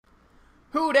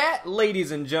Who dat,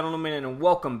 ladies and gentlemen, and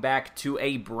welcome back to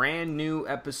a brand new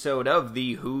episode of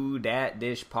the Who Dat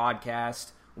Dish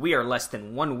podcast. We are less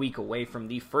than 1 week away from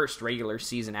the first regular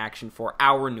season action for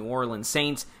our New Orleans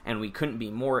Saints, and we couldn't be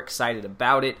more excited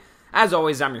about it. As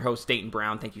always, I'm your host, Dayton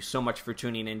Brown. Thank you so much for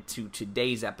tuning in to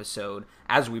today's episode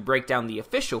as we break down the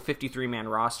official 53-man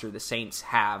roster the Saints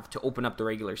have to open up the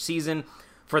regular season.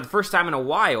 For the first time in a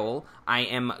while, I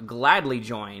am gladly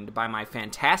joined by my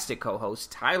fantastic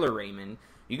co-host, Tyler Raymond.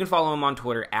 You can follow him on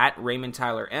Twitter at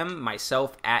RaymondTylerM,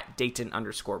 myself at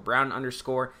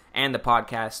Dayton_Brown_, and the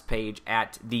podcast page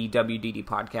at the WDD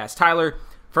Podcast. Tyler,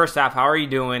 first off, how are you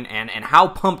doing, and how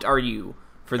pumped are you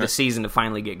for the season to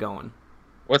finally get going?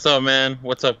 What's up, man?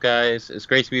 What's up, guys? It's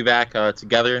great to be back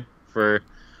together for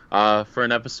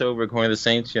an episode recording the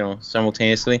Saints,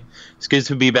 simultaneously. It's good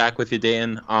to be back with you,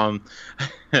 Dayton.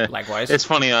 Likewise. It's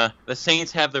funny. The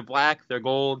Saints have their black, their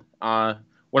gold.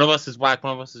 One of us is black,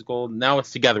 one of us is gold. Now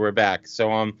it's together. We're back.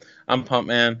 So I'm pumped,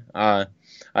 man.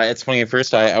 It's funny. At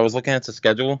first, I was looking at the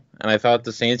schedule, and I thought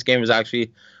the Saints game was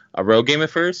actually a road game at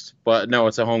first, but no,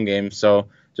 it's a home game. So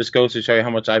just goes to show you how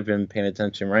much I've been paying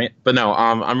attention, right? But no,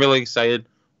 I'm really excited.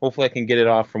 Hopefully, I can get it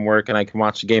off from work and I can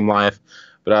watch the game live.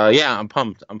 But yeah, I'm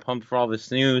pumped. I'm pumped for all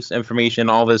this news, information,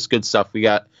 all this good stuff we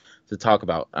got to talk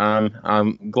about.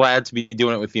 I'm glad to be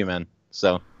doing it with you, man.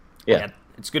 So, yeah.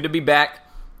 It's good to be back.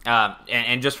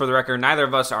 And just for the record, neither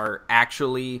of us are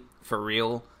actually, for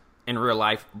real, in real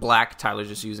life, black. Tyler's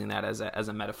just using that as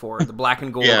a metaphor. The black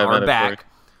and gold are back.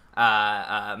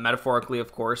 Metaphorically,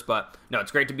 of course. But, no,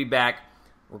 it's great to be back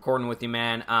recording with you,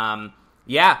 man.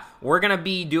 Yeah, we're going to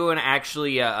be doing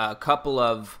actually a couple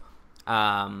of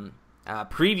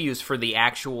previews for the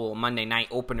actual Monday night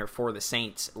opener for the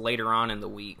Saints later on in the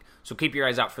week. So keep your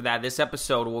eyes out for that. This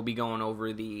episode will be going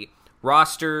over the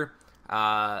roster,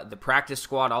 the practice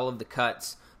squad, all of the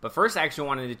cuts. But first, I actually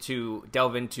wanted to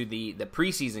delve into the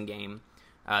preseason game,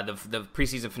 the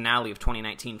preseason finale of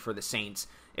 2019 for the Saints.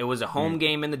 It was a home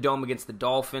game in the Dome against the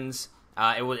Dolphins.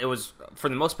 It was, for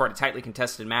the most part, a tightly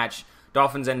contested match.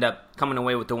 Dolphins end up coming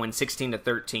away with the win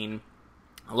 16-13.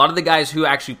 A lot of the guys who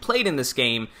actually played in this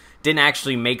game didn't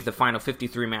actually make the final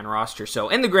 53-man roster. So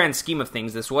in the grand scheme of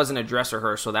things, this wasn't a dress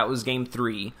rehearsal. That was Game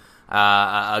 3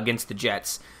 against the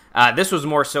Jets. This was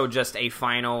more so just a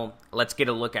final, let's get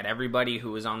a look at everybody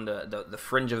who was on the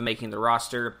fringe of making the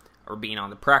roster or being on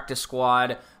the practice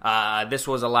squad. This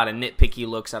was a lot of nitpicky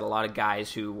looks at a lot of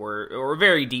guys who were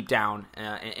very deep down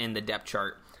in the depth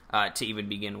chart to even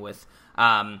begin with.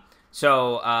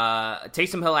 So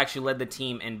Taysom Hill actually led the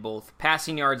team in both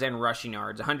passing yards and rushing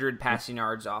yards. 100 passing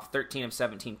yards off 13 of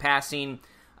 17 passing.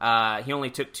 He only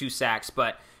took 2 sacks,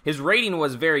 but his rating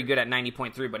was very good at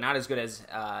 90.3, but not as good as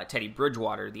Teddy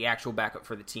Bridgewater, the actual backup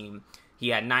for the team. He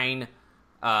had 9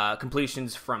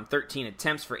 completions from 13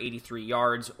 attempts for 83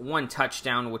 yards, 1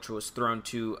 touchdown, which was thrown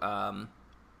to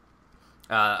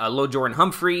Jordan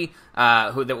Humphrey,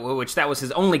 which that was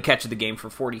his only catch of the game for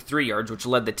 43 yards, which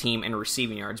led the team in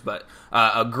receiving yards. But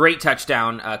a great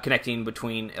touchdown connecting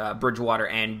between Bridgewater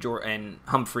and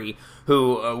Humphrey,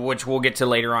 which we'll get to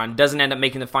later on, doesn't end up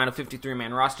making the final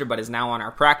 53-man roster, but is now on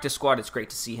our practice squad. It's great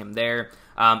to see him there.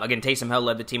 Again, Taysom Hill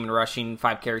led the team in rushing,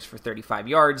 5 carries for 35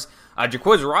 yards.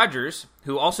 Jacquizz Rodgers,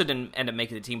 who also didn't end up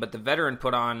making the team, but the veteran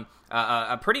put on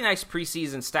a pretty nice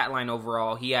preseason stat line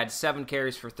overall. He had 7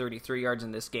 carries for 33 yards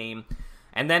in this game.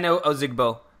 And then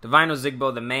Ozigbo, Divine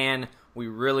Ozigbo, the man we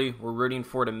really were rooting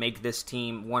for to make this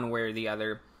team one way or the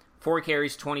other. 4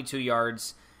 carries, 22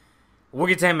 yards. We'll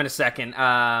get to him in a second.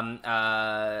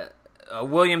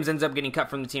 Williams ends up getting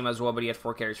cut from the team as well, but he had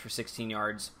 4 carries for 16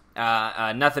 yards.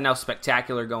 Nothing else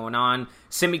spectacular going on.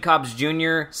 Simi Cobbs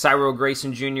Jr., Cyril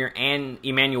Grayson Jr., and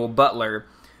Emmanuel Butler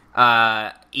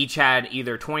each had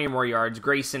either 20 or more yards.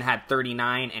 Grayson had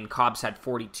 39, and Cobbs had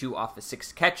 42 off the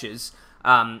 6 catches.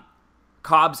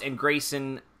 Cobbs and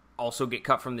Grayson also get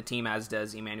cut from the team, as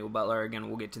does Emmanuel Butler. Again,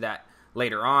 we'll get to that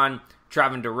later on.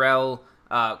 Travon Durrell,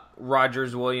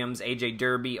 Rogers, Williams, AJ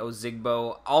Derby,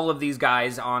 Ozigbo, all of these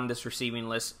guys on this receiving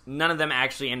list, none of them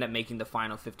actually end up making the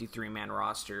final 53-man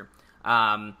roster.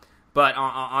 But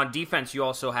on defense, you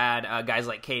also had guys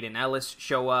like Caden Ellis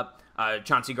show up,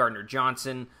 Chauncey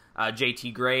Gardner-Johnson,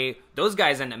 JT Gray. Those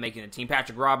guys end up making the team.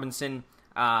 Patrick Robinson,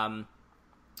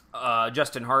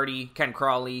 Justin Hardy, Ken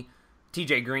Crawley,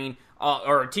 TJ Green.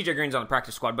 Or TJ Green's on the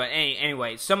practice squad, but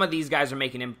anyway, some of these guys are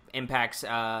making impacts.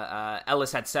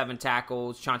 Ellis had 7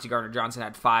 tackles. Chauncey Gardner-Johnson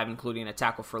had 5, including a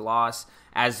tackle for loss,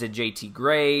 as did JT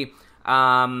Gray.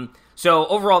 So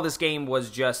overall, this game was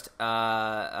just,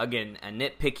 again, a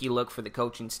nitpicky look for the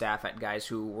coaching staff at guys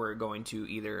who were going to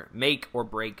either make or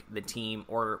break the team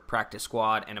or practice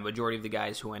squad, and a majority of the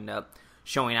guys who end up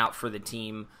showing out for the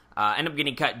team, end up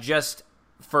getting cut just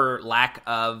for lack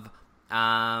of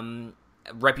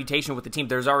reputation with the team.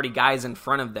 There's already guys in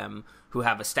front of them who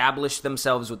have established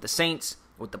themselves with the Saints,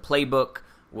 with the playbook,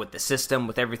 with the system,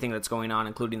 with everything that's going on,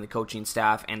 including the coaching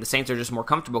staff. And the Saints are just more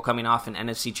comfortable coming off an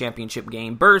NFC Championship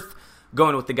game berth,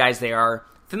 going with the guys they are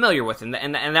familiar with. And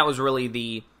that was really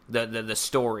the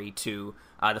story to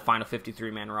the final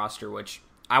 53-man roster, which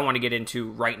I want to get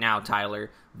into right now, Tyler.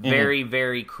 Very,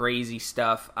 very crazy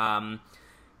stuff.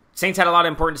 Saints had a lot of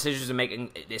important decisions to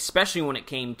make, especially when it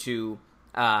came to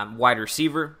wide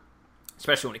receiver,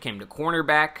 especially when it came to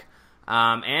cornerback,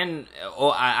 and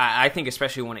I think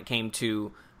especially when it came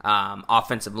to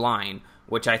offensive line,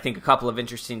 which I think a couple of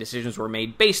interesting decisions were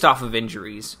made based off of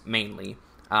injuries, mainly.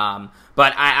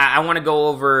 But I want to go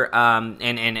over,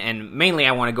 and mainly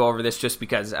I want to go over this just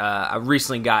because I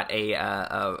recently got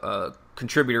a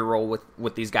contributor role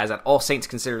with these guys at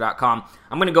allsaintsconsider.com.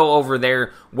 I'm going to go over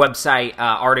their website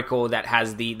article that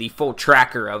has the full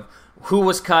tracker of who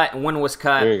was cut, when was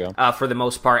cut, for the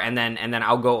most part, and then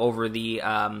I'll go over the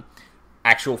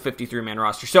actual 53-man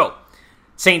roster. So,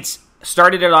 Saints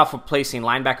started it off with placing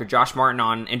linebacker Josh Martin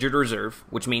on injured reserve,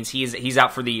 which means he's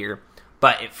out for the year,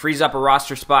 but it frees up a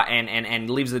roster spot and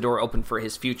leaves the door open for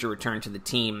his future return to the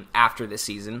team after this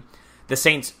season. The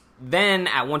Saints then,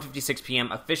 at 1:56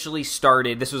 p.m., officially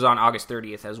started, this was on August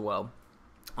 30th as well,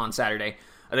 on Saturday,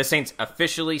 the Saints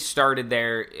officially started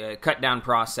their cut-down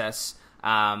process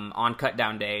on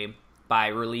cut-down day by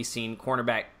releasing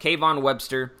cornerback Kayvon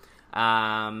Webster.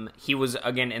 He was,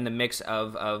 again, in the mix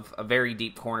of a very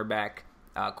deep cornerback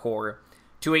core.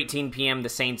 2:18 p.m., the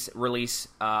Saints release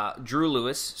Drew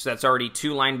Lewis, so that's already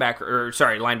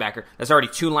linebacker. That's already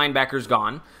two linebackers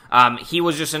gone. He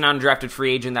was just an undrafted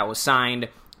free agent that was signed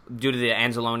due to the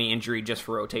Anzalone injury just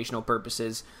for rotational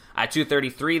purposes. At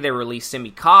 2:33, they released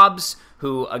Simi Cobbs,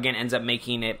 who, again, ends up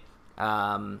making it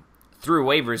through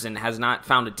waivers and has not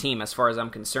found a team as far as I'm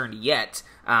concerned yet.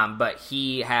 But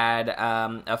he had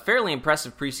a fairly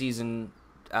impressive preseason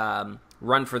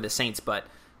run for the Saints, but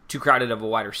too crowded of a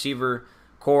wide receiver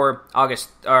core. On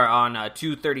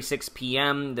 2:36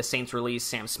 p.m., the Saints released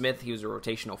Sam Smith. He was a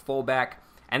rotational fullback.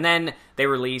 And then they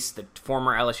released the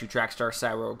former LSU track star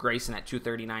Cyril Grayson at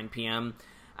 2:39 p.m.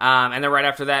 And then right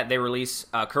after that, they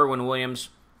released Kerwin Williams,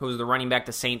 who was the running back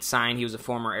the Saints signed. He was a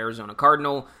former Arizona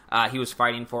Cardinal. He was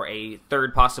fighting for a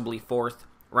third, possibly fourth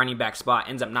running back spot.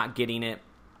 Ends up not getting it.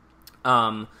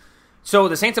 So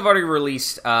the Saints have already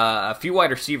released a few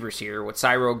wide receivers here with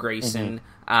Cyril Grayson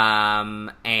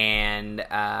and,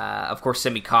 of course,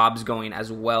 Simi Cobbs going as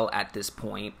well at this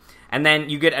point. And then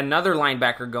you get another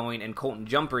linebacker going in Colton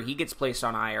Jumper. He gets placed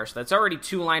on IR. So that's already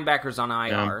two linebackers on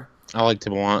IR. Yeah, I liked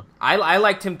him a lot. I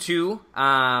liked him too.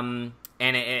 And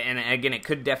again, it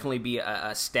could definitely be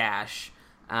a stash.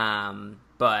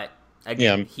 But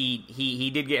again, he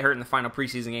did get hurt in the final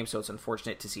preseason game, so it's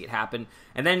unfortunate to see it happen.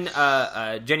 And then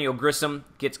Genio Grissom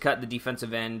gets cut, the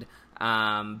defensive end.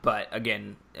 But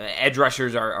again, edge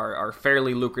rushers are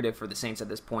fairly lucrative for the Saints at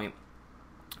this point.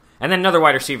 And then another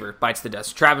wide receiver bites the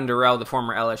dust. Travin Durrell, the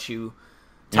former LSU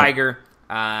Tiger.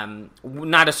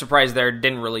 Not a surprise there.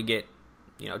 Didn't really get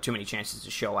too many chances to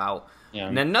show out. Yeah.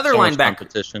 And then another linebacker.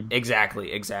 Competition.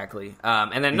 Exactly.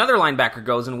 And then another linebacker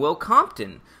goes in Will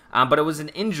Compton. But it was an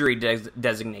injury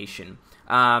designation.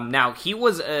 Now, he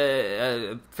was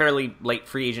a fairly late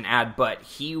free agent ad, but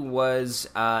he was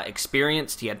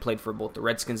experienced. He had played for both the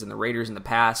Redskins and the Raiders in the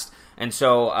past. And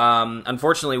so,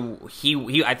 unfortunately,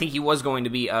 I think he was going to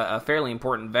be a fairly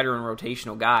important veteran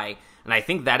rotational guy. And I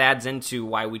think that adds into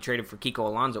why we traded for Kiko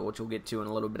Alonso, which we'll get to in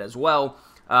a little bit as well.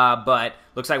 But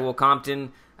looks like Will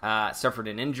Compton suffered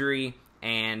an injury,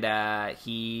 and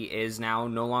he is now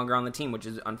no longer on the team, which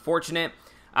is unfortunate.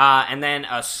 And then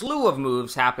a slew of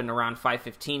moves happened around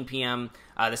 5:15 p.m.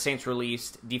 The Saints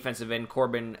released defensive end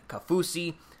Corbin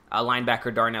Kafusi,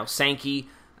 linebacker Darnell Sankey,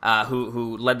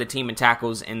 who led the team in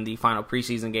tackles in the final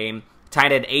preseason game.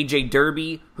 Tight end A.J.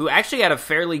 Derby, who actually had a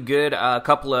fairly good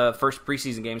couple of first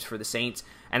preseason games for the Saints.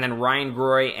 And then Ryan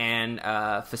Groy and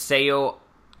Faseo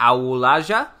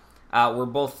Awulaja were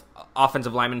both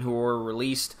offensive linemen who were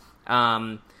released.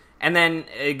 And then,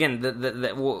 again,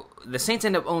 the Saints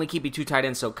end up only keeping two tight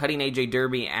ends, so cutting A.J.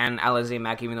 Derby and Alize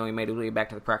Mack, even though he made his way back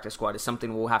to the practice squad, is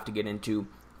something we'll have to get into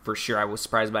for sure. I was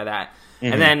surprised by that.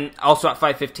 And then, also at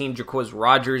 5:15, Jaquez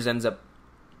Rogers ends up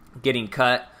getting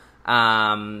cut.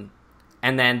 And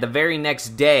then the very next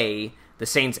day, the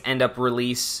Saints end up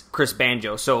release Chris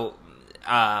Banjo. So,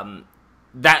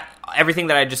 that everything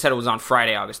that I just said was on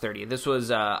Friday, August 30th. This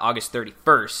was August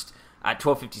 31st. At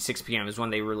 12:56 p.m. is when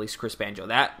they released Chris Banjo.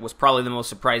 That was probably the most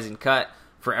surprising cut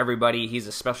for everybody. He's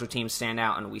a special team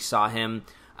standout, and we saw him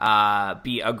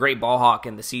be a great ball hawk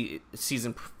in the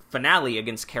season finale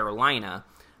against Carolina.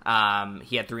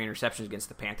 He had 3 interceptions against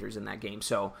the Panthers in that game.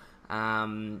 So,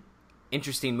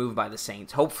 interesting move by the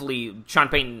Saints. Hopefully, Sean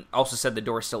Payton also said the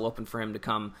door is still open for him to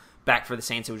come back for the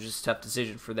Saints. It was just a tough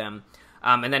decision for them.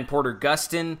 And then Porter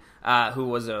Gustin, who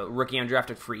was a rookie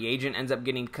undrafted free agent, ends up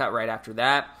getting cut right after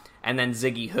that. And then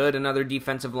Ziggy Hood, another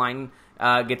defensive line,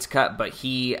 gets cut, but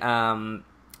he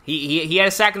had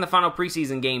a sack in the final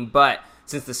preseason game. But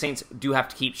since the Saints do have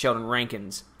to keep Sheldon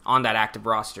Rankins on that active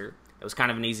roster, it was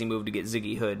kind of an easy move to get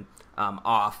Ziggy Hood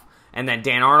off. And then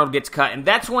Dan Arnold gets cut, and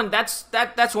that's when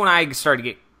I started to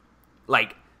get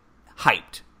like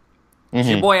hyped. Mm-hmm.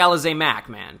 Your boy Alize Mack,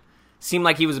 man, seemed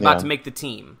like he was about to make the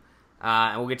team.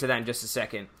 And we'll get to that in just a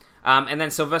second. And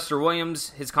then Sylvester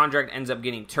Williams, his contract ends up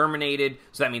getting terminated,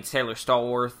 so that means Taylor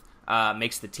Stallworth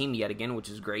makes the team yet again, which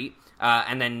is great.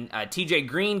 And then TJ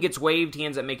Green gets waived. He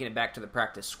ends up making it back to the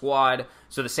practice squad.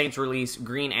 So the Saints release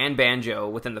Green and Banjo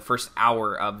within the first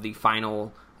hour of the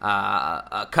final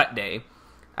cut day.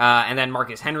 And then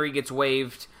Marcus Henry gets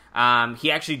waived.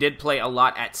 He actually did play a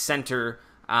lot at center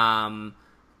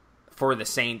for the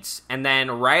Saints. And then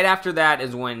right after that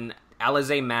is when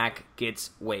Alize Mack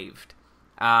gets waived.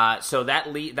 So that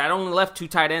only left 2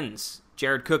 tight ends,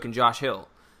 Jared Cook and Josh Hill.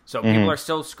 So people are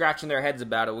still scratching their heads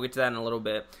about it. We'll get to that in a little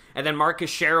bit. And then Marcus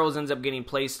Sherrills ends up getting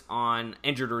placed on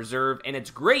injured reserve. And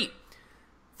it's great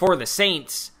for the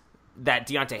Saints that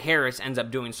Deontay Harris ends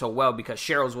up doing so well because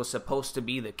Sherrills was supposed to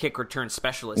be the kick return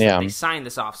specialist that they signed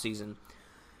this offseason.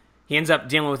 He ends up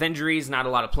dealing with injuries, not a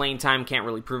lot of playing time, can't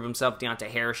really prove himself. Deontay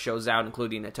Harris shows out,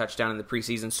 including a touchdown in the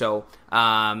preseason. So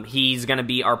he's going to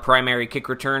be our primary kick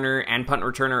returner and punt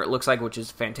returner, it looks like, which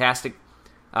is fantastic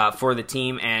for the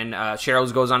team. And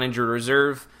Sherrills goes on injured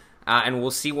reserve, and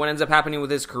we'll see what ends up happening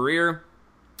with his career.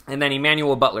 And then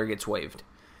Emmanuel Butler gets waived.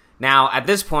 Now, at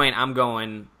this point, I'm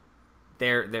going,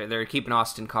 they're keeping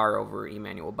Austin Carr over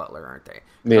Emmanuel Butler, aren't they?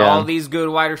 Yeah. All these good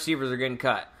wide receivers are getting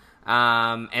cut.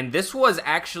 And this was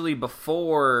actually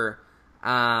before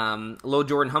Lil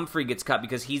Jordan Humphrey gets cut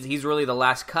because he's really the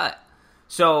last cut.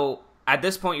 So at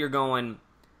this point, you're going,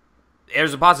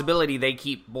 there's a possibility they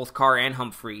keep both Carr and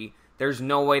Humphrey. There's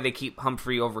no way they keep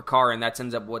Humphrey over Carr, and that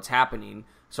ends up what's happening.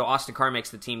 So Austin Carr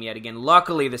makes the team yet again.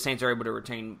 Luckily, the Saints are able to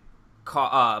retain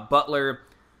Butler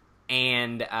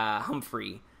and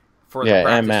Humphrey for the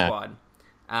practice squad.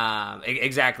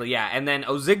 Exactly, yeah. And then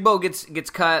Ozigbo gets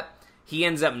cut. He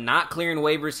ends up not clearing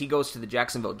waivers. He goes to the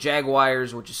Jacksonville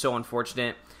Jaguars, which is so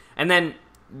unfortunate. And then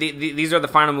these are the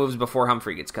final moves before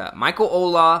Humphrey gets cut. Michael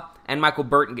Ola and Michael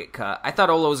Burton get cut. I thought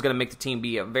Ola was going to make the team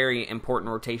be a very important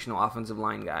rotational offensive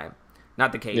line guy.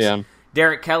 Not the case. Yeah.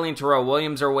 Derek Kelly and Terrell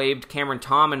Williams are waived. Cameron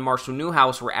Tom and Marshall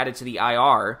Newhouse were added to the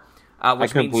IR. I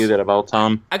couldn't believe that about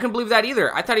Tom. I couldn't believe that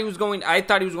either. I thought he was going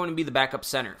to be the backup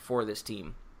center for this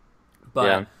team.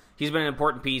 But he's been an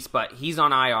important piece, but he's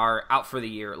on IR, out for the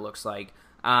year, it looks like.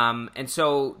 And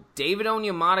so David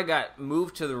Onyemata got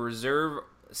moved to the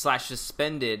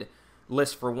reserve/suspended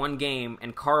list for 1 game,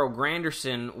 and Carl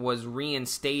Granderson was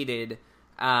reinstated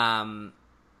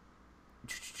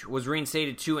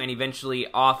too, and eventually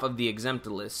off of the exempt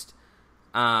list,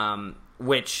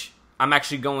 which I'm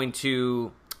actually going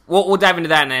to... We'll dive into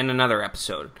that in another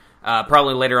episode,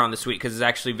 probably later on this week, because it's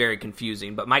actually very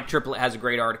confusing. But Mike Triplett has a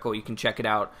great article. You can check it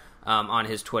out on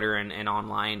his Twitter and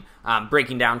online,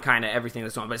 breaking down kind of everything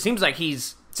that's going on. But it seems like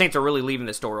Saints are really leaving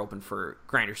this door open for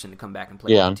Granderson to come back and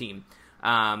play with the team.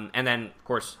 And then, of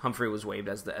course, Humphrey was waived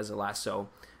as the last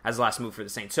move for the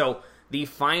Saints. So the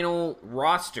final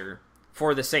roster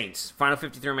for the Saints, final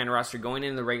 53-man roster going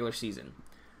into the regular season.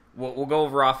 We'll go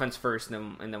over offense first,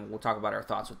 and then we'll talk about our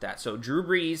thoughts with that. So Drew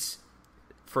Brees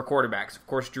for quarterbacks. Of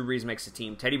course, Drew Brees makes the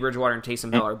team. Teddy Bridgewater and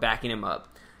Taysom Hill are backing him up.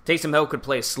 Taysom Hill could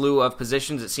play a slew of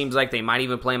positions. It seems like they might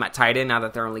even play him at tight end now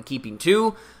that they're only keeping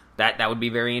 2. That would be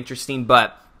very interesting.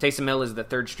 But Taysom Hill is the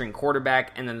third-string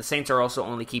quarterback, and then the Saints are also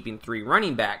only keeping 3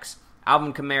 running backs.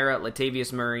 Alvin Kamara,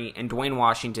 Latavius Murray, and Dwayne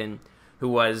Washington,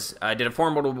 who did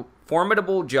a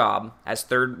formidable job as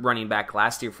third running back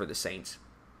last year for the Saints.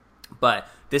 But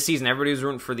this season, everybody was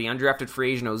rooting for the undrafted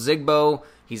free agent Ozigbo.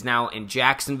 He's now in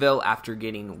Jacksonville after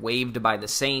getting waived by the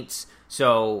Saints.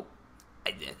 So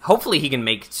hopefully he can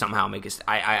somehow make his...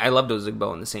 I loved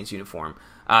Ozigbo in the Saints uniform.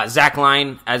 Zach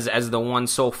Line as the one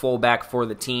sole fullback for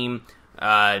the team.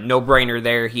 No-brainer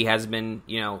there. He has been,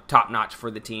 top-notch for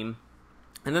the team.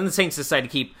 And then the Saints decide to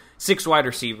keep 6 wide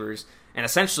receivers, and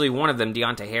essentially one of them,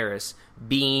 Deontay Harris,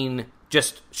 being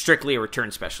just strictly a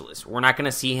return specialist. We're not going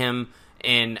to see him...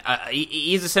 And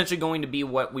he's essentially going to be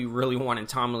what we really wanted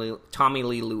Tommy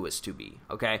Lee Lewis to be,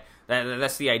 okay?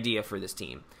 That's the idea for this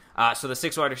team. So the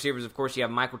 6 wide receivers, of course, you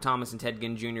have Michael Thomas and Ted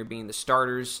Ginn Jr. being the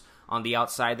starters on the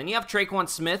outside. Then you have Traquan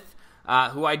Smith,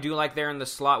 who I do like there in the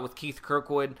slot with Keith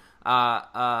Kirkwood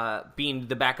being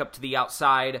the backup to the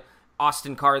outside.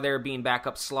 Austin Carr there being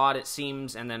backup slot, it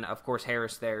seems. And then, of course,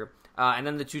 Harris there. And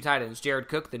then the 2 tight ends, Jared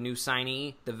Cook, the new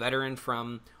signee, the veteran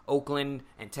from Oakland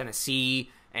and Tennessee,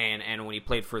 and when he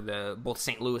played for both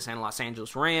St. Louis and Los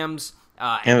Angeles Rams,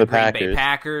 and the Green Bay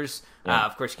Packers. Yeah.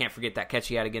 Of course, you can't forget that catch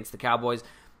he had against the Cowboys.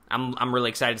 I'm really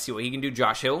excited to see what he can do.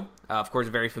 Josh Hill, of course,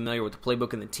 very familiar with the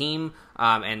playbook and the team,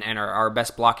 and our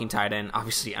best blocking tight end.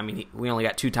 Obviously, I mean, we only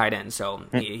got 2 tight ends, so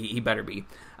he better be.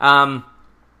 And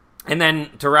then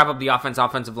to wrap up the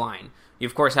offensive line, you,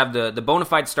 of course, have the bona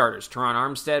fide starters, Teron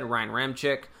Armstead, Ryan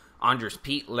Ramczyk, Andres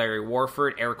Pete, Larry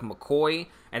Warford, Eric McCoy,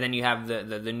 and then you have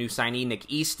the new signee,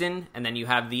 Nick Easton, and then you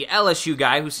have the LSU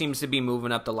guy who seems to be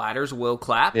moving up the ladders, Will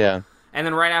Clapp. Yeah. And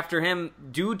then right after him,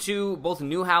 due to both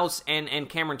Newhouse and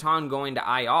Cameron Ton going to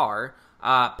IR,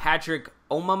 Patrick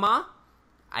Omama,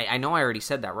 I know I already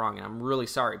said that wrong, and I'm really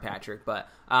sorry, Patrick, but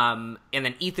and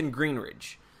then Ethan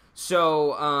Greenridge.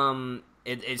 So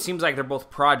it seems like they're both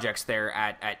projects there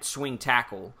at swing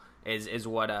tackle, is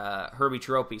what Herbie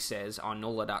Chiroppi says on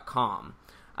NOLA.com.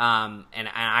 And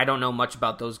I don't know much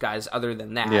about those guys other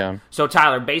than that. Yeah. So,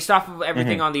 Tyler, based off of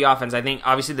everything on the offense, I think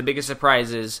obviously the biggest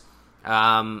surprise is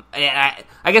I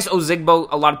guess Ozigbo,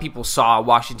 a lot of people saw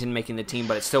Washington making the team,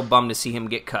 but it's still bummed to see him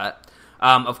get cut.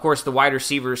 Of course, the wide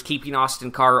receivers, keeping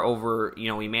Austin Carr over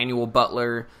Emmanuel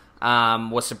Butler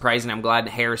was surprising. I'm glad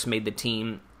Harris made the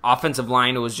team. Offensive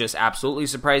line was just absolutely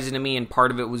surprising to me, and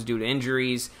part of it was due to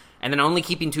injuries. And then only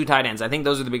keeping 2 tight ends. I think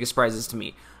those are the biggest surprises to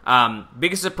me.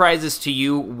 Biggest surprises to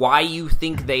you, why you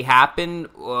think they happen?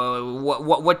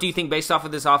 What do you think based off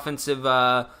of this offensive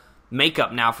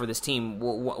makeup now for this team?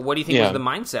 What do you think was the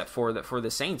mindset for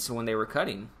the Saints when they were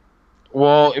cutting?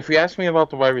 Well, if you ask me about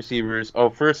the wide receivers,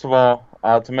 first of all,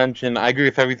 to mention, I agree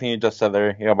with everything you just said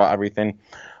there, about everything.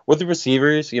 With the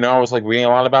receivers, I was reading a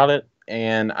lot about it,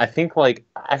 and I think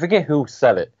I forget who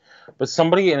said it, but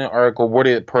somebody in an article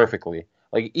worded it perfectly.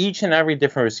 Each and every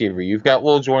different receiver, you've got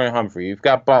Lil Jordan Humphrey, you've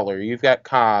got Butler, you've got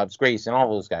Cobbs, Grayson, all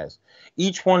those guys.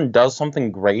 Each one does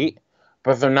something great,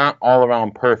 but they're not all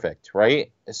around perfect,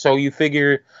 right? So you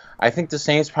figure, I think the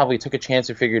Saints probably took a chance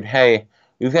and figured, hey,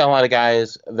 we've got a lot of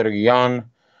guys that are young,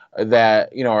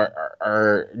 that,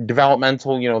 are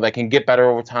developmental, that can get better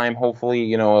over time,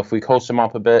 hopefully, if we coach them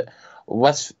up a bit.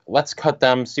 Let's cut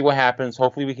them, see what happens.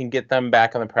 Hopefully we can get them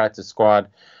back on the practice squad.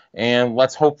 And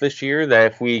let's hope this year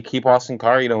that if we keep Austin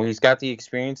Carr, he's got the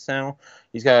experience now.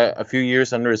 He's got a few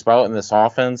years under his belt in this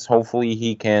offense. Hopefully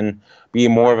he can be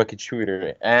more of a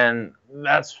contributor. And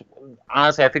that's,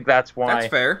 honestly, I think that's why. That's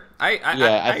fair. I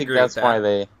think agree that's with that. why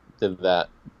they did that.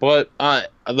 But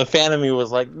the fan of me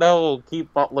was like, no,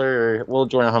 keep Butler or Lil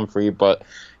Jordan Humphrey. But,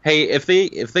 hey, if they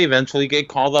eventually get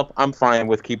called up, I'm fine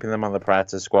with keeping them on the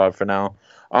practice squad for now.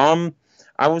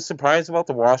 I was surprised about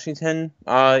the Washington,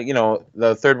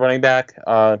 the third running back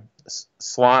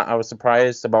slot. I was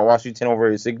surprised about Washington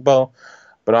over Zigbo.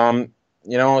 But,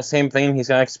 same thing. He's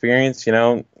got experience.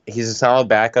 He's a solid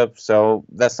backup, so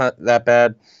that's not that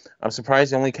bad. I'm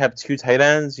surprised they only kept 2 tight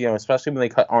ends, especially when they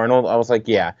cut Arnold. I was like,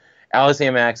 yeah, Alex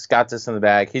Amax got this in the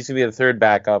bag. He's going to be the third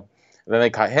backup. And then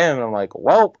they cut him, and I'm like,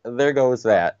 well, there goes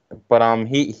that. But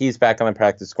he's back on the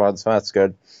practice squad, so that's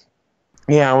good.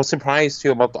 Yeah, I was surprised,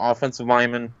 too, about the offensive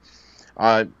linemen.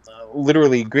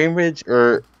 Literally, Greenridge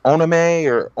or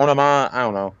Onama, I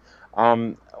don't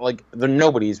know. They're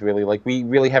nobodies, really. We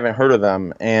really haven't heard of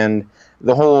them. And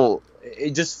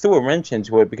it just threw a wrench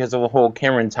into it because of the whole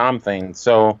Cameron Tom thing.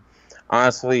 So,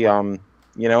 honestly,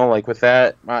 with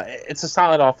that, it's a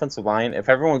solid offensive line. If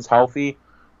everyone's healthy,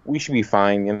 we should be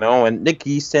fine, And Nick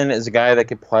Easton is a guy that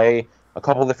could play a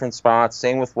couple different spots.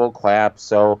 Same with Will Clapp.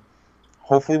 So,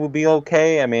 hopefully we'll be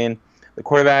okay. I mean, the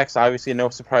quarterbacks, obviously no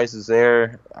surprises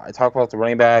there. I talk about the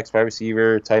running backs, wide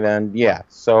receiver, tight end. Yeah,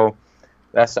 so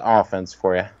that's the offense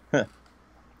for you.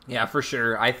 Yeah, for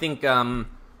sure. I think I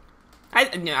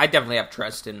definitely have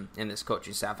trust in this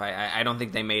coaching staff. I don't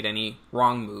think they made any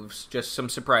wrong moves, just some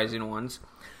surprising ones.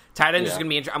 Tight end is going to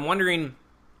be interesting. I'm wondering,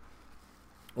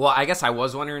 well, I guess I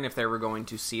was wondering if they were going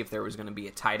to see if there was going to be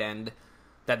a tight end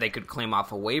that they could claim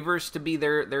off of waivers to be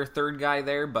their third guy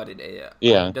there, but it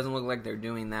doesn't look like they're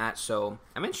doing that. So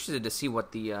I'm interested to see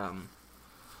what the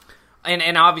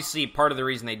and obviously part of the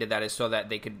reason they did that is so that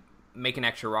they could make an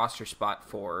extra roster spot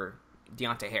for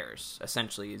Deontay Harris.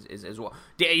 Essentially, is as well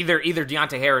either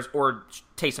Deontay Harris or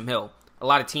Taysom Hill. A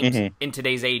lot of teams in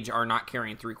today's age are not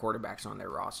carrying 3 quarterbacks on their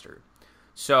roster.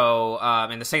 So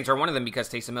and the Saints are one of them because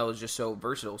Taysom Hill is just so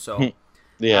versatile. So.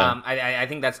 Yeah. I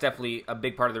think that's definitely a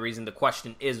big part of the reason. The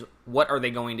question is, what are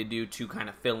they going to do to kind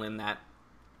of fill in that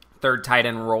third tight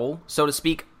end role, so to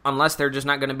speak, unless they're just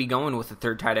not going to be going with the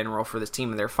third tight end role for this team,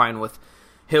 and they're fine with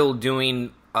Hill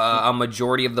doing a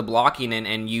majority of the blocking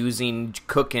and using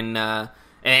Cook and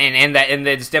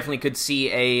they just definitely could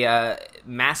see a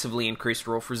massively increased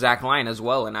role for Zach Lyon as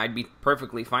well, and I'd be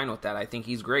perfectly fine with that. I think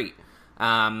he's great.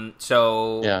 With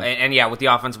the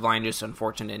offensive line, just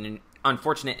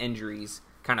unfortunate injuries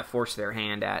kind of force their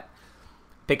hand at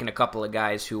picking a couple of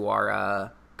guys who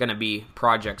are going to be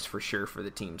projects for sure for the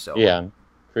team. So yeah,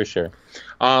 for sure.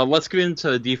 Let's get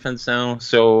into the defense now.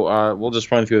 So we'll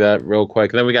just run through that real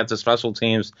quick. And then we got the special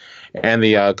teams and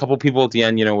the couple people at the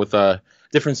end, with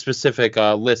different specific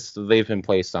lists that they've been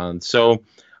placed on. So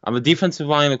on the defensive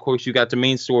line, of course, you got the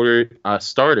main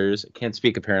starters. Can't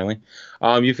speak, apparently.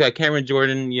 You've got Cameron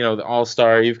Jordan, the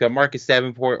all-star. You've got Marcus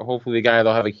Davenport, hopefully the guy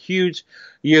that'll have a huge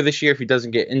year this year if he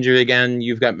doesn't get injured again.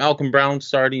 You've got Malcolm Brown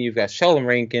starting. You've got Sheldon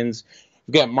Rankins.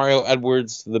 You've got Mario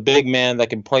Edwards, the big man that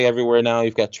can play everywhere now.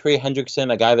 You've got Trey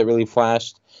Hendrickson, a guy that really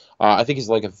flashed. I think he's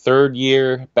like a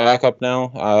third-year backup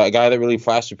now. A guy that really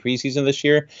flashed in preseason this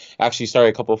year. Actually started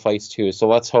a couple of fights, too. So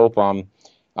let's hope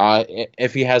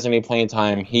if he has any playing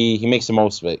time, he makes the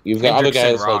most of it. You've got other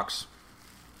guys rocks. Like...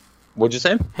 What'd you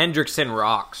say? Hendrickson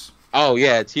rocks. Oh,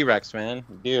 yeah, T-Rex, man.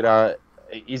 Dude,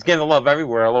 he's getting the love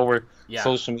everywhere, all over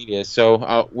social media.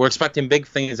 So we're expecting big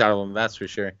things out of him, that's for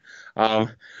sure.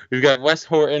 We've got Wes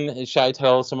Horton and Shai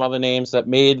Tuttle, some other names that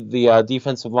made the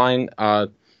defensive line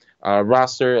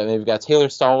roster. And they've got Taylor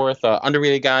Stallworth,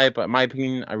 underrated guy, but in my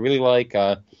opinion, I really like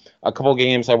a couple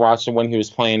games I watched him when he was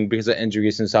playing because of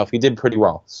injuries and stuff. He did pretty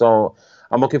well. So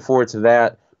I'm looking forward to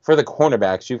that. For the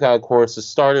cornerbacks, you've got, of course, the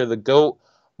starter, the GOAT,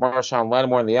 Marshawn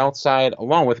Lattimore on the outside,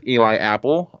 along with Eli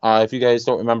Apple. If you guys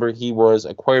don't remember, he was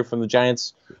acquired from the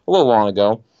Giants a little long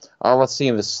ago. Let's see,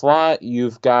 in the slot,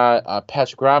 you've got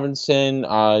Patrick Robinson.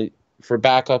 For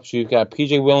backups, you've got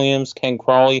P.J. Williams, Ken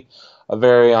Crawley, a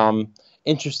very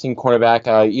interesting cornerback.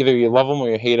 Either you love him or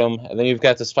you hate him. And then you've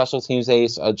got the special teams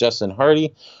ace, Justin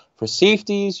Hardy. For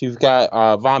safeties, you've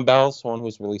got Von Bell, someone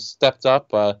who's really stepped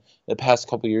up the past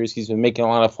couple of years. He's been making a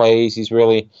lot of plays. He's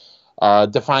really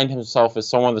defined himself as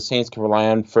someone the Saints can rely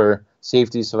on for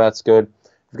safety, so that's good.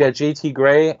 We've got J.T.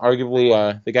 Gray,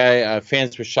 arguably the guy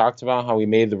fans were shocked about how he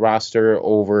made the roster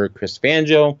over Chris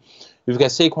Fangio. We've got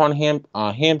Saquon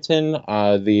Hampton,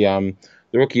 the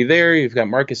rookie there. You've got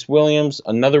Marcus Williams,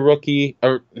 another rookie.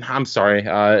 Not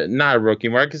a rookie.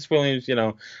 Marcus Williams,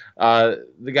 the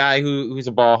guy who's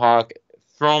a ball hawk.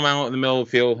 Throw him out in the middle of the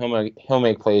field. He'll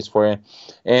make plays for you.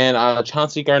 And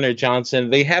Chauncey Gardner-Johnson,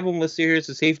 they have him listed here as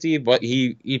a safety, but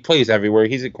he plays everywhere.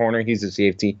 He's a corner. He's a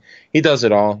safety. He does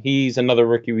it all. He's another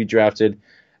rookie we drafted.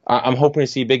 I'm hoping to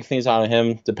see big things out of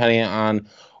him, depending on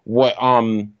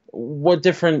what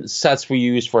different sets we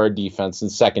use for our defense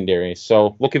and secondary.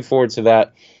 So looking forward to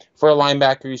that. For our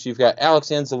linebackers, you've got Alex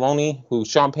Anzalone, who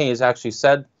Sean Payne has actually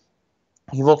said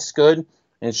he looks good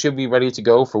and should be ready to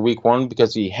go for week 1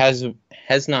 because he has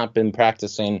not been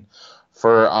practicing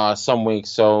for some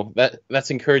weeks. So that's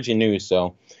encouraging news.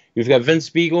 So you've got Vince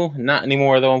Spiegel, not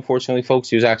anymore though, unfortunately, folks.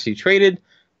 He was actually traded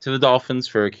to the Dolphins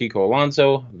for Kiko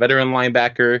Alonso, veteran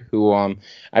linebacker who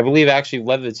I believe actually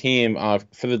led the team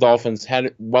for the Dolphins,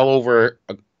 had well over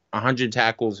 100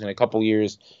 tackles in a couple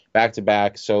years back to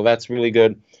back. So that's really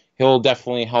good. He'll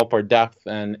definitely help our depth,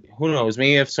 and who knows,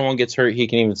 maybe if someone gets hurt, he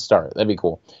can even start. That'd be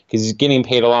cool, because he's getting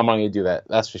paid a lot of money to do that,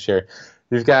 that's for sure.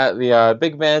 We've got the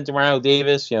big man, Demario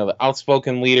Davis, the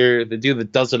outspoken leader, the dude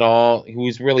that does it all,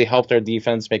 who's really helped our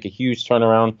defense make a huge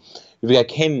turnaround. We've got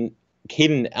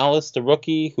Caden Ellis, the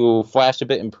rookie, who flashed a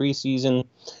bit in preseason.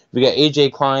 We got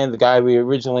A.J. Klein, the guy we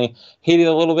originally hated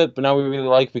a little bit, but now we really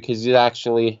like because he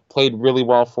actually played really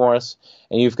well for us.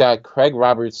 And you've got Craig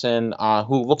Robertson,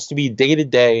 who looks to be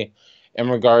day-to-day in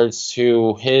regards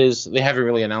to they haven't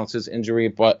really announced his injury,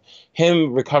 but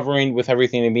him recovering with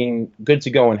everything and being good to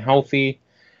go and healthy.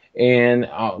 And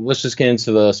let's just get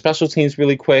into the special teams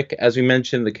really quick. As we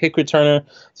mentioned, the kick returner,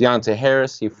 Deontay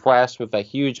Harris, he flashed with that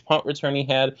huge punt return he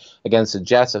had against the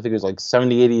Jets. I think it was like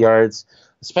 70, 80 yards.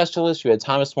 The specialist, you had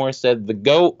Thomas Morstead, the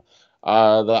GOAT,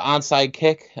 the onside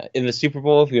kick in the Super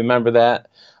Bowl, if you remember that.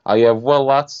 You have Will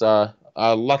Lutz,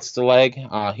 Lutz the leg.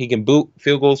 He can boot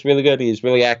field goals really good. He's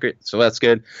really accurate, so that's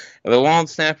good. And the long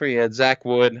snapper, you had Zach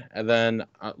Wood. And then,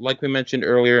 like we mentioned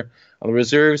earlier, on the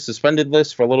reserve suspended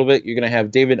list for a little bit, you're going to have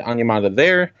David Onyemata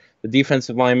there, the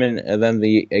defensive lineman, and then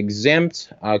the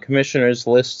exempt commissioners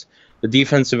list, the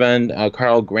defensive end,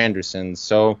 Carl Granderson.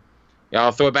 So, yeah,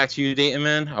 I'll throw it back to you, Dayton,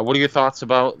 man. What are your thoughts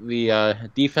about the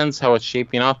defense, how it's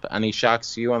shaping up? Any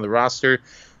shocks to you on the roster?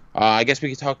 I guess we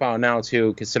could talk about it now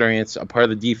too, considering it's a part of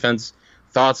the defense.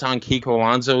 Thoughts on Kiko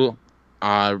Alonso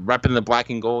repping the black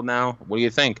and gold now? What do you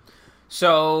think?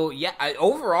 So yeah,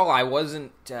 overall, I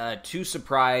wasn't too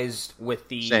surprised with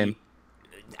the. Same.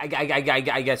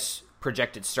 I guess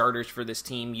projected starters for this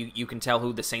team. You can tell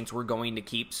who the Saints were going to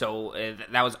keep, so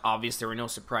that was obvious. There were no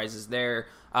surprises there.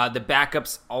 The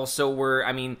backups also were.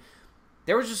 I mean,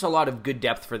 there was just a lot of good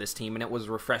depth for this team, and it was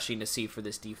refreshing to see for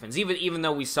this defense. Even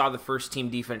though we saw the first team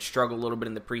defense struggle a little bit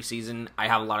in the preseason, I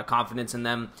have a lot of confidence in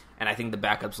them, and I think the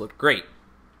backups looked great.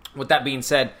 With that being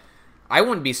said, I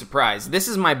wouldn't be surprised. This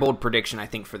is my bold prediction, I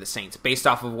think, for the Saints, based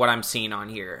off of what I'm seeing on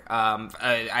here.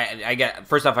 I get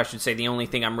first off, I should say the only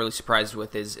thing I'm really surprised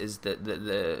with is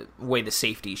the way the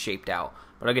safety shaped out.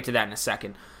 But I'll get to that in a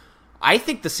second. I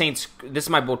think the Saints, this is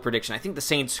my bold prediction, I think the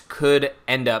Saints could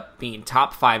end up being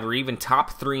top 5 or even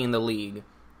top 3 in the league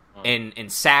in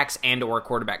sacks and or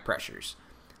quarterback pressures.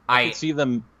 I could see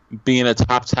them being a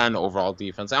top 10 overall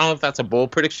defense. I don't know if that's a bold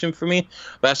prediction for me,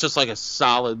 but that's just like a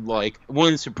solid, like,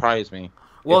 wouldn't surprise me.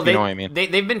 Well, you know what I mean.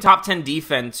 They've been top 10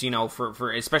 defense,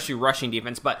 for especially rushing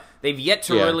defense, but they've yet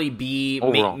to really be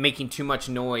making too much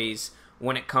noise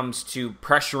when it comes to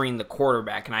pressuring the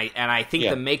quarterback. And I think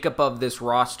the makeup of this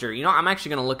roster, I'm actually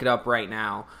going to look it up right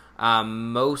now.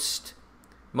 Most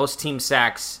team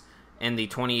sacks in the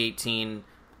 2018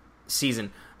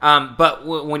 season. But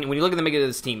when you look at the makeup of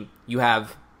this team, you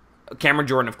have Cameron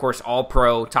Jordan, of course,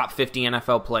 all-pro, top 50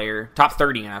 NFL player, top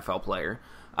 30 NFL player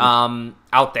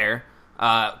out there,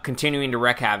 continuing to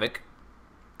wreak havoc.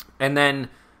 And then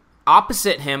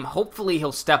opposite him, hopefully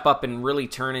he'll step up and really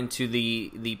turn into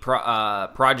the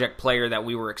project player that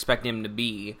we were expecting him to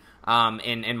be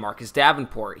in Marcus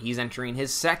Davenport. He's entering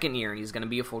his second year, and he's going to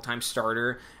be a full-time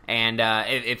starter. And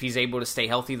if he's able to stay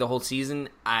healthy the whole season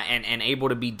and able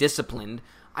to be disciplined,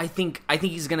 I think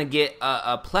he's going to get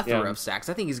a plethora of sacks.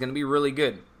 I think he's going to be really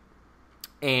good.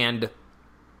 And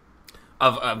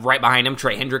of right behind him,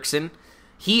 Trey Hendrickson.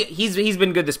 He's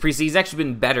been good this preseason. He's actually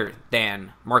been better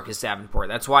than Marcus Davenport.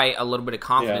 That's why a little bit of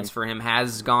confidence for him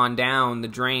has gone down the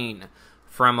drain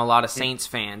from a lot of Saints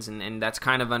fans, and that's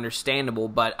kind of understandable,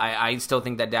 but I still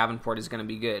think that Davenport is going to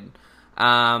be good.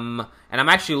 And I'm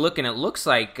actually looking, it looks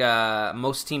like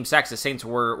most team sacks, the Saints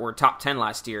were top 10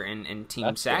 last year in team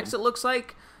that's sacks, good. It looks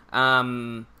like.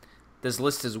 This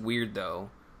list is weird,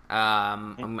 though.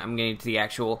 I'm getting to the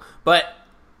actual... But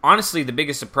honestly, the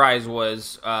biggest surprise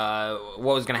was what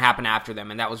was going to happen after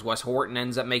them, and that was Wes Horton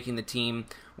ends up making the team,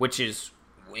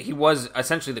 he was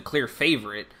essentially the clear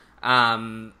favorite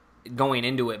going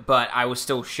into it, but I was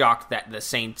still shocked that the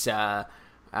Saints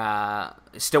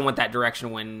still went that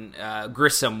direction when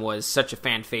Grissom was such a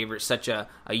fan favorite, such a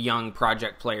young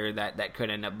project player that could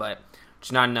end up, but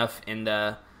it's not enough in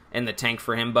the tank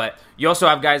for him. But you also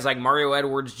have guys like Mario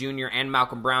Edwards Jr. and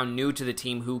Malcolm Brown new to the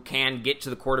team who can get to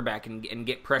the quarterback and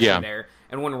get pressure there.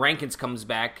 And when Rankins comes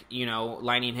back,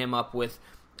 lining him up with,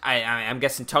 I'm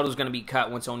guessing Tuttle's going to be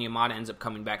cut once Onyemata ends up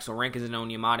coming back. So Rankins and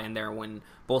Onyemata in there when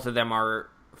both of them are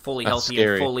fully healthy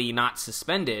and fully not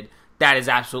suspended, that is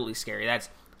absolutely scary. That's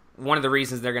one of the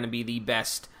reasons they're going to be the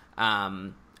best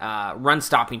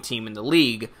run-stopping team in the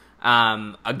league.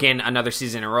 Again, another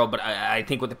season in a row, but I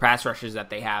think with the pass rushers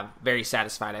that they have, very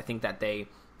satisfied. I think that they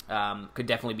could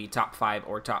definitely be top 5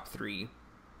 or top 3.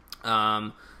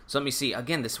 So let me see.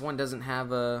 Again, this one doesn't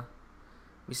have a...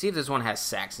 Let me see if this one has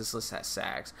sacks. This list has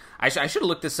sacks. I should have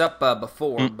looked this up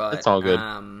before, but... It's all good.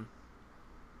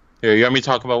 Here, you want me to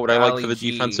talk about what I like for the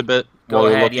defense a bit? Go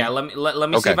ahead, yeah. Let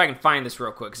me see if I can find this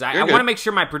real quick, because I want to make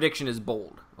sure my prediction is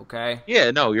bold, okay?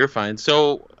 Yeah, no, you're fine.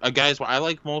 So, guys, what I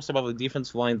like most about the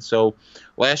defensive line, so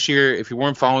last year, if you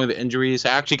weren't following the injuries,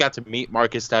 I actually got to meet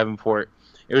Marcus Davenport.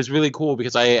 It was really cool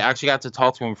because I actually got to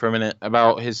talk to him for a minute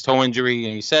about his toe injury,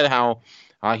 and he said how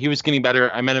he was getting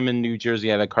better. I met him in New Jersey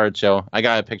at a card show. I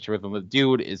got a picture with him. The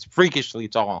dude is freakishly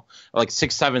tall, like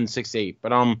 6'7", 6'8",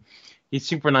 but he's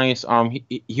super nice.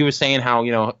 He was saying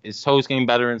how his toe's getting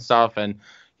better and stuff, and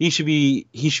he should be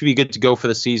good to go for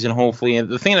the season, hopefully. And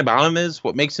the thing about him is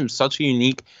what makes him such a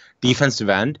unique defensive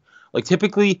end. Like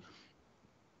typically,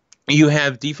 you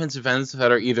have defensive ends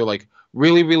that are either like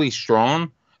really really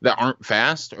strong that aren't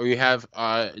fast, or you have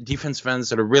defensive ends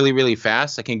that are really really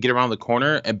fast that can get around the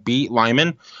corner and beat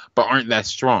linemen, but aren't that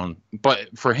strong.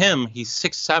 But for him, he's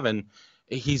 6'7".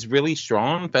 He's really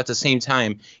strong, but at the same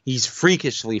time, he's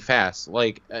freakishly fast.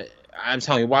 Like, I'm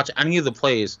telling you, watch any of the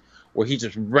plays where he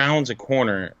just rounds a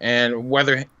corner, and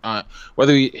whether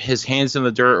his hand's in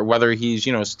the dirt or whether he's,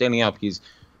 standing up, he's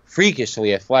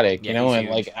freakishly athletic, and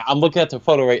like, I'm looking at the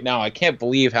photo right now. I can't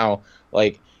believe how,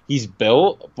 like, he's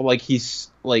built, but, like,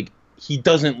 he's, like, he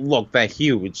doesn't look that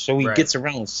huge, so he Right. gets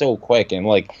around so quick, and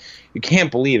like you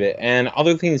can't believe it. And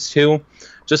other things too,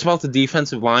 just about the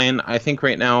defensive line. I think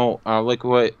right now, like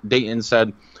what Dayton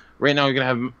said, right now you're gonna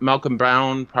have Malcolm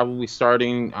Brown probably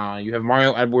starting. You have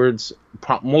Mario Edwards,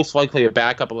 most likely a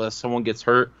backup unless someone gets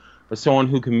hurt, but someone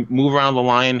who can move around the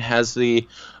line, has the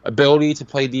ability to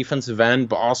play defensive end,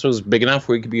 but also is big enough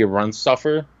where he could be a run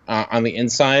stuffer on the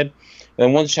inside.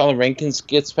 Then once Sheldon Rankins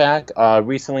gets back,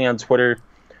 recently on Twitter,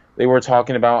 they were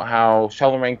talking about how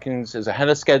Sheldon Rankins is ahead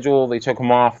of schedule. They took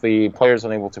him off the players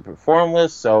unable to perform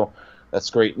list, so that's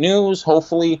great news.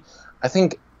 Hopefully, I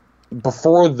think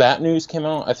before that news came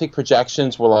out, I think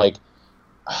projections were like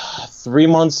 3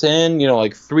 months in,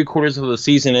 like 3/4 of the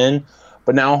season in.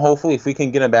 But now, hopefully, if we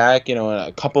can get him back, in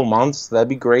a couple months, that'd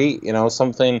be great.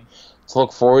 Something to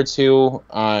look forward to.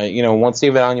 Once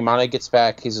David Onyemata gets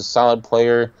back, he's a solid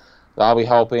player. That'll be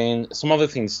helping. Some other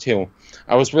things, too.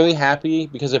 I was really happy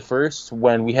because at first,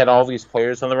 when we had all these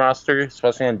players on the roster,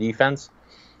 especially on defense,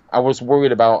 I was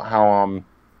worried about how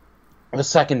the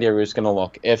secondary was going to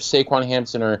look. If Saquon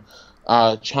Hampton or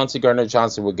Chauncey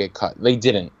Gardner-Johnson would get cut. They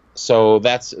didn't. So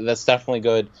that's definitely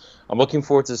good. I'm looking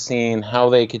forward to seeing how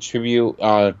they contribute.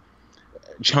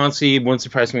 Chauncey wouldn't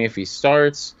surprise me if he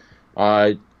starts.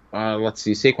 Let's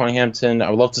see, Saquon Hampton, I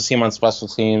would love to see him on special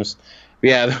teams. But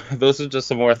yeah, those are just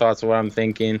some more thoughts of what I'm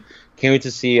thinking. Can't wait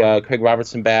to see Craig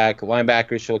Robertson back.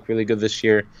 Linebackers should look really good this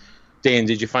year. Dan,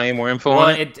 did you find any more info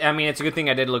on it? It's a good thing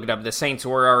I did look it up. The Saints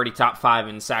were already top 5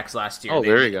 in sacks last year.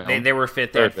 There you go. They were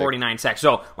 5th. They had 49 sacks.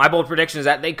 So my bold prediction is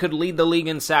that they could lead the league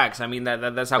in sacks. I mean,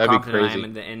 that's how confident I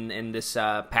am in this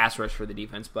pass rush for the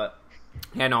defense. But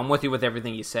yeah, no, I'm with you with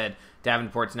everything you said.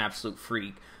 Davenport's an absolute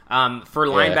freak. For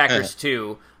linebackers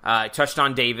too, touched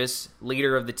on Davis,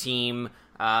 leader of the team.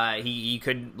 He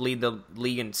could lead the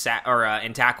league in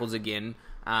in tackles again.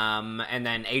 And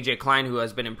then AJ Klein, who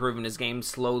has been improving his game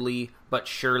slowly but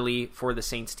surely for the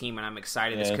Saints team, and I'm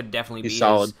excited. This could definitely be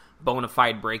his bona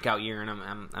fide breakout year, and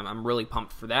I'm really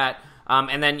pumped for that.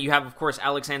 And then you have, of course,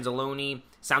 Alex Anzalone.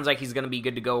 Sounds like he's going to be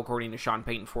good to go according to Sean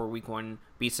Payton for Week 1.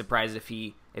 Be surprised if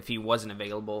he wasn't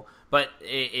available. But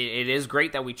it is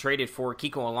great that we traded for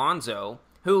Kiko Alonso,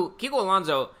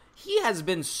 he has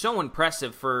been so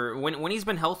impressive for when he's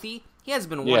been healthy. He has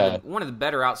been one of the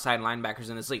better outside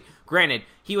linebackers in this league. Granted,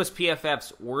 he was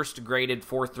PFF's worst graded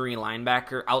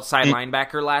 4-3 outside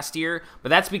linebacker last year, but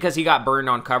that's because he got burned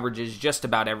on coverages just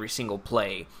about every single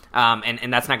play.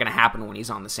 And that's not going to happen when he's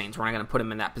on the Saints. We're not going to put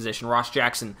him in that position. Ross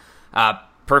Jackson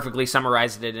perfectly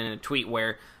summarized it in a tweet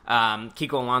where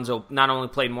Kiko Alonso not only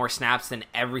played more snaps than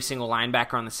every single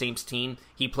linebacker on the Saints team,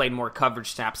 he played more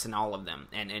coverage snaps than all of them,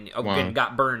 and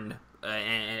got burned.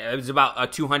 And it was about a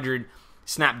 200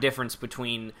 snap difference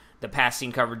between the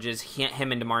passing coverages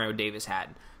him and Demario Davis had.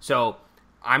 So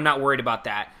I'm not worried about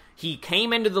that. He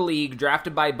came into the league,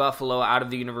 drafted by Buffalo out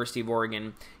of the University of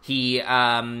Oregon. He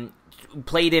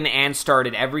played in and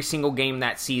started every single game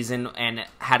that season and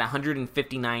had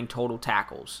 159 total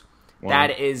tackles. Wow.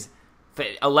 That is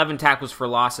 11 tackles for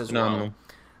loss as well.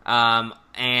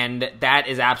 And that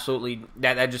is absolutely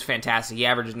that's just fantastic. He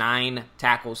averaged 9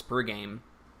 tackles per game.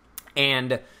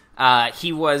 And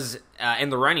he was in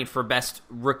the running for best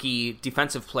rookie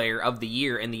defensive player of the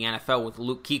year in the NFL with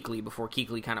Luke Kuechly before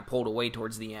Kuechly kind of pulled away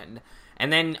towards the end.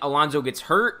 And then Alonso gets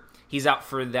hurt. He's out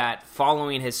for that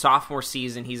following his sophomore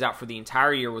season. He's out for the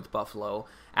entire year with Buffalo.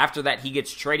 After that, he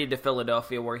gets traded to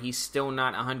Philadelphia where he's still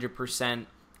not 100%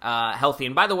 healthy.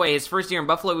 And by the way, his first year in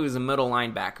Buffalo, he was a middle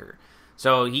linebacker.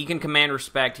 So he can command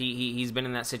respect. He's been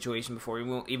in that situation before.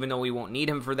 Even though we won't need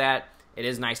him for that, it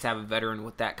is nice to have a veteran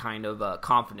with that kind of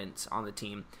confidence on the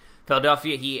team.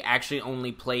 Philadelphia, he actually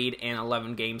only played in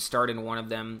 11 games, started in one of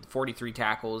them, 43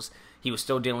 tackles. He was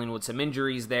still dealing with some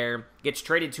injuries there. Gets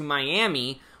traded to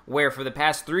Miami, where for the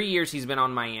past 3 years he's been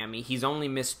on Miami. He's only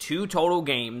missed 2 total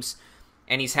games,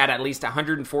 and he's had at least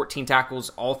 114 tackles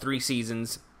all 3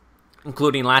 seasons,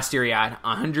 including last year he had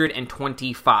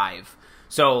 125.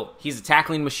 So he's a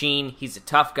tackling machine. He's a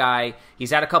tough guy.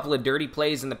 He's had a couple of dirty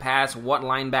plays in the past. What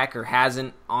linebacker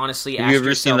hasn't, honestly? Have you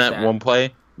ever seen that one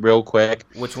play, real quick?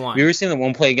 Which one? Have you ever seen the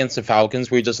one play against the Falcons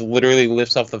where he just literally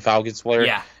lifts off the Falcons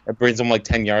player and brings him like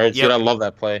 10 yards? Yep. Dude, I love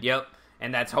that play. Yep.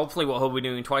 And that's hopefully what he'll be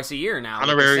doing twice a year now.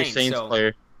 Honorary Saints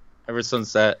player ever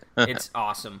since that. It's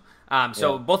awesome.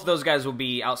 So both of those guys will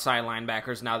be outside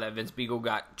linebackers now that Vince Beagle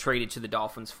got traded to the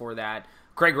Dolphins for that.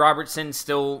 Craig Robertson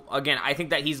still, again, I think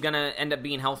that he's going to end up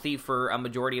being healthy for a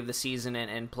majority of the season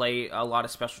and play a lot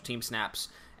of special team snaps.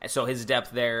 So his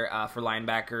depth there for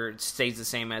linebacker stays the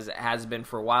same as it has been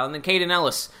for a while. And then Caden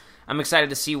Ellis, I'm excited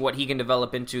to see what he can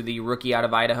develop into, the rookie out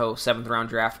of Idaho, 7th round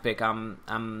draft pick. I'm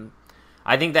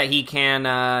I think that he can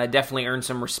definitely earn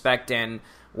some respect, and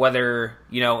whether,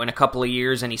 in a couple of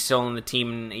years and he's still on the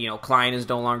team, Klein is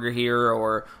no longer here,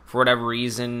 or for whatever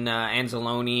reason,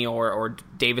 Anzalone or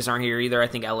Davis aren't here either, I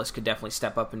think Ellis could definitely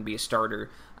step up and be a starter,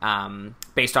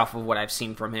 based off of what I've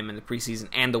seen from him in the preseason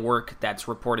and the work that's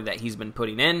reported that he's been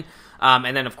putting in.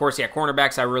 And then, of course,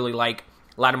 cornerbacks, I really like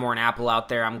Lattimore and Apple out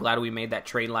there. I'm glad we made that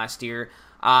trade last year.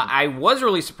 I was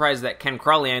really surprised that Ken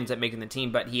Crawley ends up making the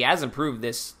team, but he has improved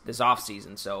this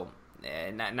offseason, so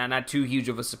not too huge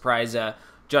of a surprise.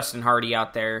 Justin Hardy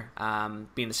out there,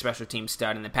 being the special team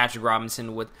stud, and then Patrick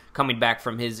Robinson with coming back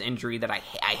from his injury that I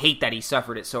hate that he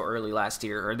suffered it so early last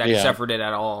year, or that he suffered it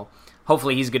at all.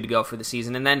 Hopefully he's good to go for the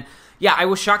season. And then, I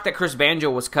was shocked that Chris Banjo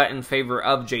was cut in favor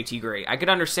of JT Gray. I could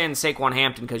understand Saquon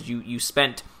Hampton because you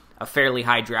spent a fairly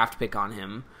high draft pick on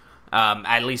him,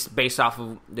 at least based off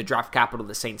of the draft capital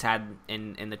the Saints had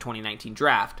in the 2019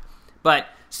 draft. But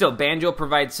still, Banjo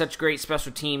provides such great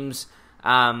special teams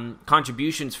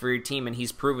contributions for your team, and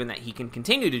he's proven that he can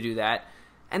continue to do that.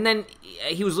 And then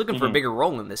he was looking for a bigger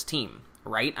role in this team,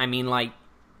 right? I mean,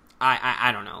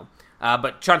 I don't know,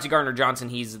 but Chauncey Gardner-Johnson,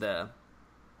 he's the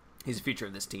future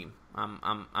of this team.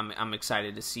 I'm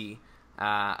excited to see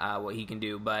what he can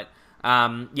do. But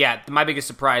my biggest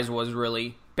surprise was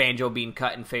really Banjo being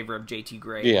cut in favor of JT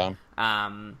Gray. Yeah.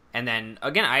 And then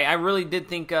again, I really did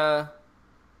think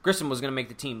Grissom was going to make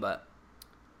the team, but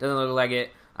doesn't look like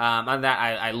it. On that,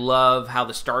 I love how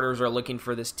the starters are looking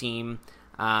for this team,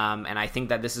 and I think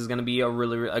that this is going to be a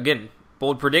really, again,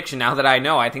 bold prediction. Now that I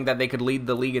know, I think that they could lead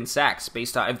the league in sacks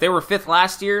based on, if they were 5th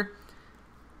last year,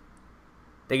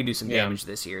 they could do some damage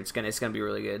this year. It's gonna be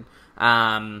really good.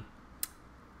 And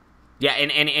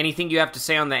anything you have to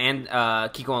say on the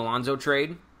Kiko Alonso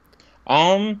trade?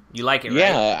 You like it, right?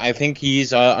 Yeah, I think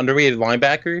he's underrated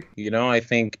linebacker.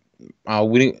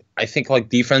 I think like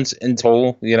defense in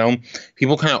total,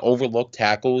 people kind of overlook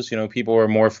tackles. People are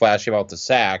more flashy about the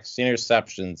sacks, the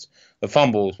interceptions, the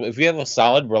fumbles. If you have a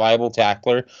solid, reliable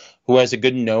tackler who has a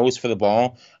good nose for the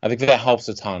ball, I think that helps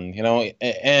a ton.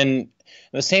 And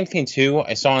the same thing too,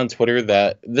 I saw on Twitter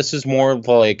that this is more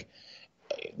like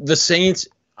the Saints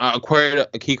acquired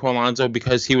Kiko Alonso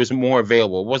because he was more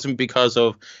available. It wasn't because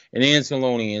of an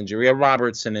Anzalone injury, a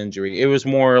Robertson injury. It was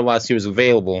more or less he was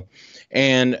available.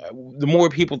 And the more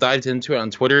people dived into it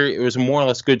on Twitter, it was a more or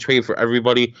less good trade for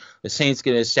everybody. The Saints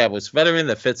get an established veteran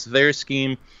that fits their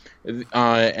scheme,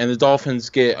 and the Dolphins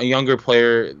get a younger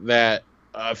player that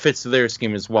fits their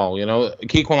scheme as well.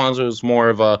 Kiko Alonso is more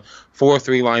of a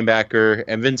 4-3 linebacker,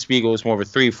 and Vince Spiegel is more of a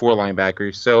 3-4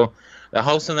 linebacker. So that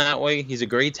helps in that way. He's a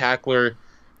great tackler.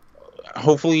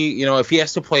 Hopefully, if he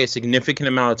has to play a significant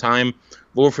amount of time,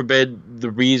 Lord forbid the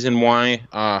reason why,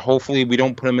 hopefully we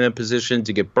don't put him in a position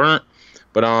to get burnt.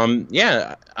 But I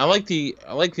like the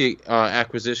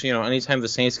acquisition. Anytime the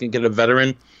Saints can get a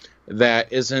veteran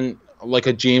that isn't like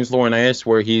a James Laurinaitis,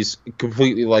 where he's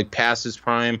completely like past his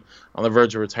prime, on the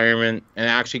verge of retirement, and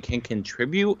actually can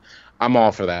contribute, I'm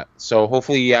all for that. So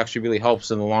hopefully he actually really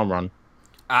helps in the long run.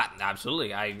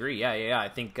 Absolutely, I agree. Yeah. I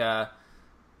think I'm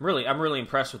really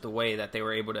impressed with the way that they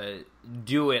were able to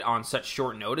do it on such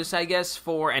short notice, I guess.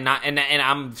 And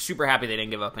I'm super happy they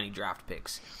didn't give up any draft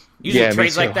picks. Usually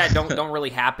trades like that don't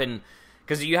really happen,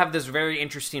 because you have this very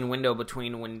interesting window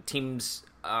between when teams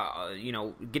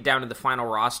get down to the final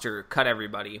roster, cut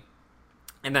everybody,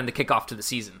 and then the kickoff to the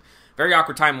season. Very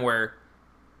awkward time where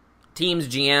teams,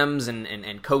 GMs,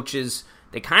 and coaches,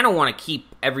 they kind of want to keep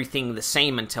everything the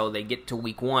same until they get to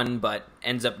week 1, but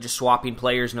ends up just swapping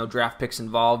players, no draft picks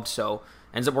involved, so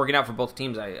ends up working out for both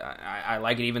teams. I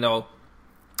like it, even though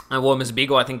Miss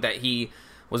Beagle, I think that he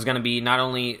was going to be not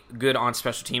only good on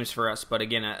special teams for us, but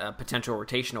again, a potential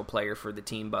rotational player for the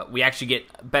team. But we actually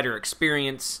get better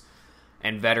experience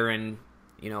and veteran,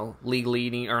 league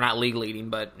leading, or not league leading,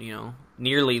 but,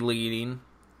 nearly leading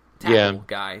tackle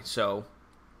guy. So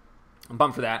I'm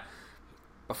bummed for that.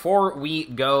 Before we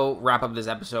go wrap up this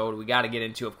episode, we got to get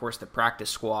into, of course, the practice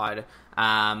squad.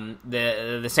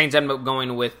 The Saints end up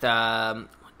going with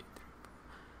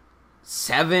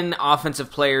 7 offensive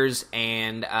players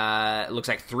and it looks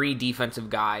like 3 defensive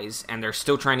guys, and they're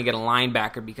still trying to get a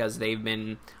linebacker because they've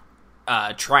been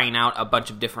trying out a bunch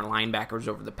of different linebackers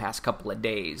over the past couple of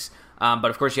days. But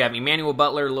of course, you have Emmanuel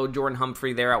Butler, Jordan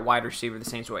Humphrey there at wide receiver. The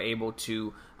Saints were able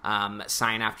to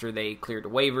sign after they cleared the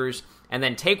waivers. And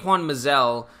then Taquan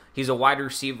Mazzell, he's a wide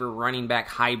receiver running back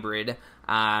hybrid.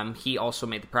 He also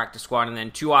made the practice squad. And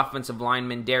then 2 offensive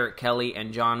linemen, Derek Kelly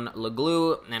and John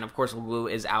Leglue. And of course, Leglue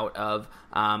is out of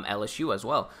LSU as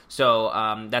well.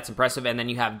 So that's impressive. And then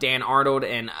you have Dan Arnold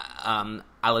and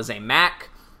Alize Mack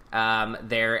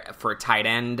there for a tight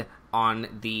end.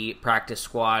 on the practice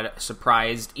squad.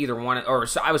 Surprised either one, or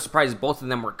I was surprised both of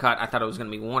them were cut. I thought it was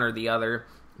going to be one or the other,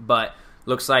 but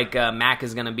looks like Mack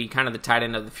is going to be kind of the tight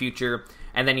end of the future.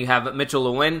 And then you have Mitchell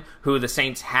Lewin, who the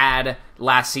Saints had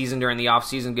last season during the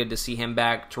offseason. Good to see him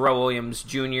back. Terrell Williams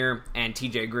Jr. and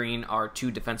TJ Green are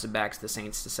two defensive backs the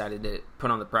Saints decided to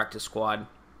put on the practice squad.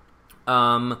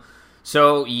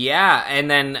 So, yeah,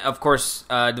 and then, of course,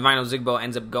 Divine Ozigbo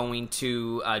ends up going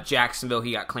to Jacksonville.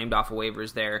 He got claimed off of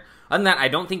waivers there. Other than that, I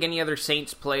don't think any other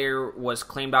Saints player was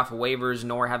claimed off of waivers,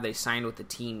 nor have they signed with the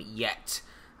team yet.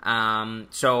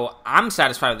 So I'm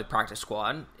satisfied with the practice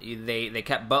squad. They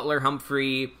kept Butler,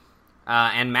 Humphrey,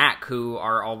 and Mack, who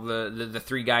are all the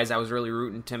three guys I was really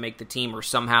rooting to make the team or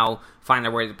somehow find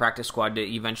their way to the practice squad to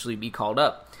eventually be called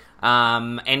up.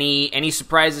 Any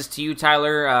surprises to you,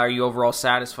 Tyler? Are you overall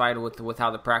satisfied with how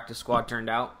the practice squad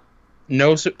turned out?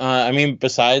 No, I mean,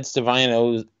 besides Divine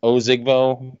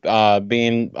Ozigbo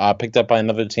being picked up by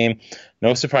another team,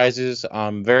 no surprises.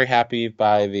 I'm very happy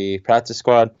by the practice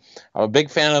squad. I'm a big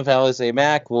fan of Alize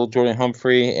Mack, Will Jordan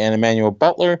Humphrey, and Emmanuel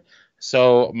Butler.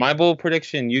 So my bold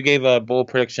prediction, you gave a bold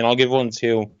prediction. I'll give one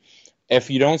too. If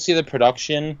you don't see the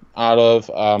production out of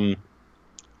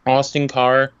Austin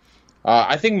Carr,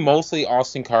 I think mostly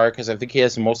Austin Carr because I think he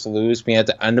has the most to lose being at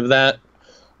the end of that.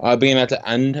 Being at the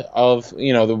end of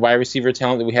the wide receiver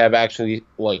talent that we have actually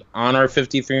like on our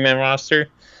 53-man roster,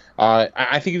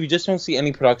 I think if you just don't see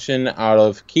any production out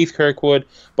of Keith Kirkwood,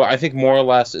 but I think more or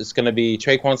less it's going to be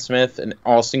Traquan Smith and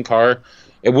Austin Carr.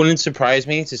 It wouldn't surprise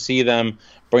me to see them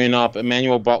bringing up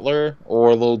Emmanuel Butler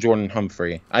or Lil Jordan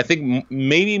Humphrey. I think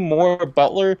maybe more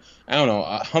Butler. I don't know.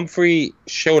 Humphrey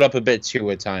showed up a bit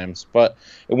too at times, but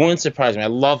it wouldn't surprise me.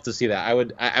 I'd love to see that.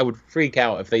 I would freak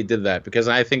out if they did that because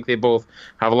I think they both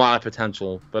have a lot of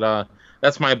potential. But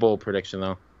that's my bold prediction,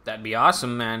 though. That'd be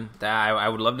awesome, man. I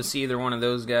would love to see either one of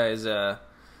those guys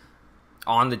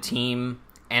on the team.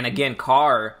 And again,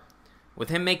 Carr, with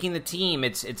him making the team,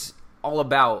 it's all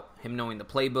about him knowing the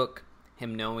playbook,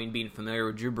 him being familiar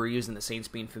with Drew Brees, and the Saints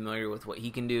being familiar with what he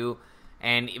can do.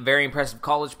 And very impressive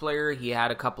college player. He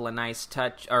had a couple of nice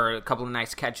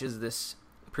catches this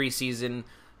preseason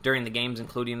during the games,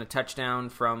 including a touchdown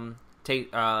from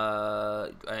Taysom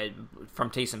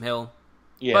Hill.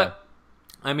 Yeah. But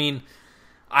I mean,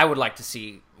 I would like to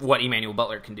see what Emmanuel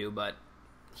Butler can do, but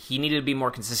he needed to be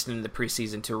more consistent in the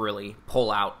preseason to really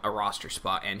pull out a roster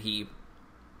spot, and he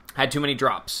had too many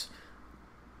drops.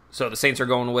 So the Saints are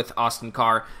going with Austin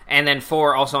Carr. And then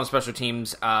also on special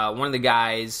teams, one of the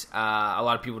guys a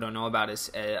lot of people don't know about is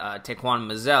Taquan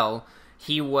Mazzell.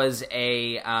 He was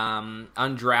a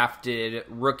undrafted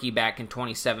rookie back in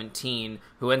 2017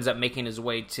 who ends up making his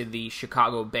way to the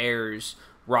Chicago Bears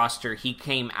roster. He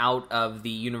came out of the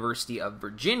University of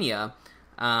Virginia,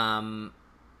 and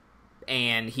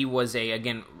he was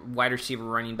again, wide receiver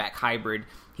running back hybrid.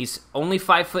 He's only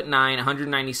 5'9",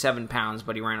 197 pounds,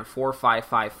 but he ran a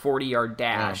 4.55 40-yard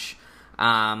dash.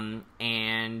 Wow.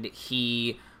 And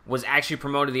he was actually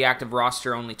promoted to the active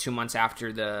roster only 2 months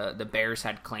after the Bears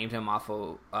had claimed him off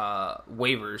of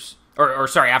waivers.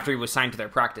 After he was signed to their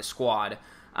practice squad.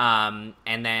 And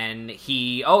then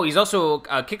he's also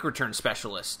a kick return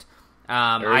specialist.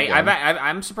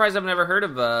 I'm surprised I've never heard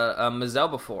of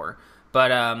Mazzell before.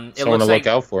 But it looks like, look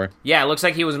out for. Yeah, it looks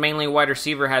like he was mainly a wide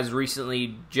receiver, has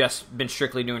recently just been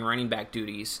strictly doing running back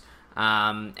duties.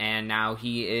 And now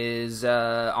he is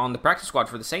on the practice squad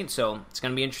for the Saints, so it's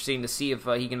going to be interesting to see if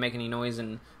he can make any noise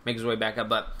and make his way back up.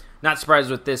 But not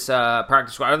surprised with this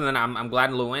practice squad. Other than I'm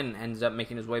glad Lewin ends up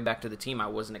making his way back to the team. I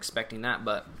wasn't expecting that,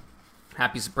 but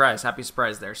happy surprise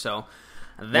there. So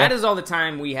that is all the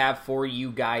time we have for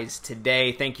you guys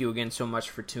today. Thank you again so much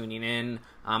for tuning in.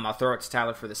 I'll throw it to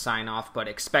Tyler for the sign-off, but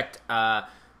expect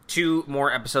 2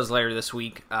 more episodes later this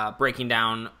week breaking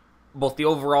down both the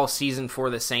overall season for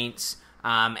the Saints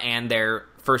and their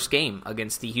first game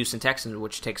against the Houston Texans,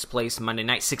 which takes place Monday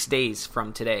night, 6 days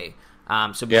from today.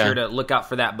 So be sure to look out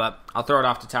for that, but I'll throw it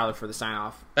off to Tyler for the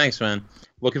sign-off. Thanks, man.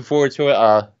 Looking forward to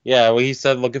it. What he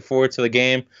said, looking forward to the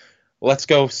game. Let's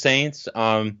go, Saints.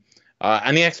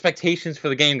 Any expectations for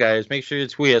the game, guys? Make sure you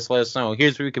tweet us. Let us know.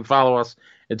 Here's where you can follow us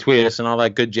and tweet us and all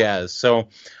that good jazz. So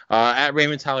at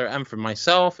Raymond Tyler M for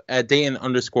myself, at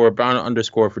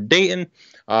Dayton_Brown_ for Dayton.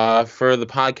 For the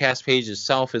podcast page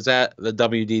itself is at the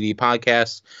WDD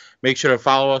Podcast. Make sure to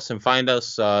follow us and find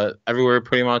us everywhere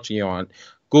pretty much. On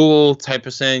Google, type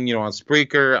us in. On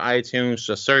Spreaker, iTunes,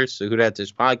 just search the Who Dat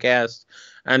Dish Podcast.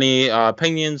 Any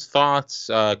opinions, thoughts,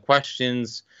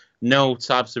 questions, notes,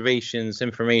 observations,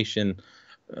 information.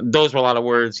 Those were a lot of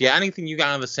words. Yeah, anything you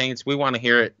got on the Saints, we want to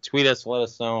hear it. Tweet us, let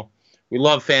us know. We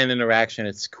love fan interaction.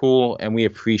 It's cool, and we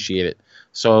appreciate it.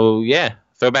 So, yeah,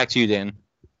 throw it back to you, Dan.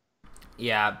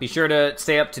 Yeah, be sure to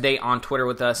stay up to date on Twitter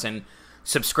with us and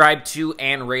subscribe to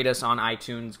and rate us on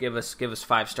iTunes. Give us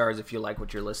 5 stars if you like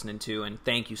what you're listening to, and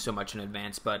thank you so much in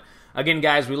advance. But again,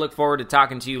 guys, we look forward to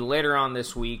talking to you later on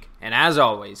this week. And as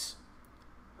always,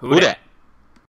 who dat?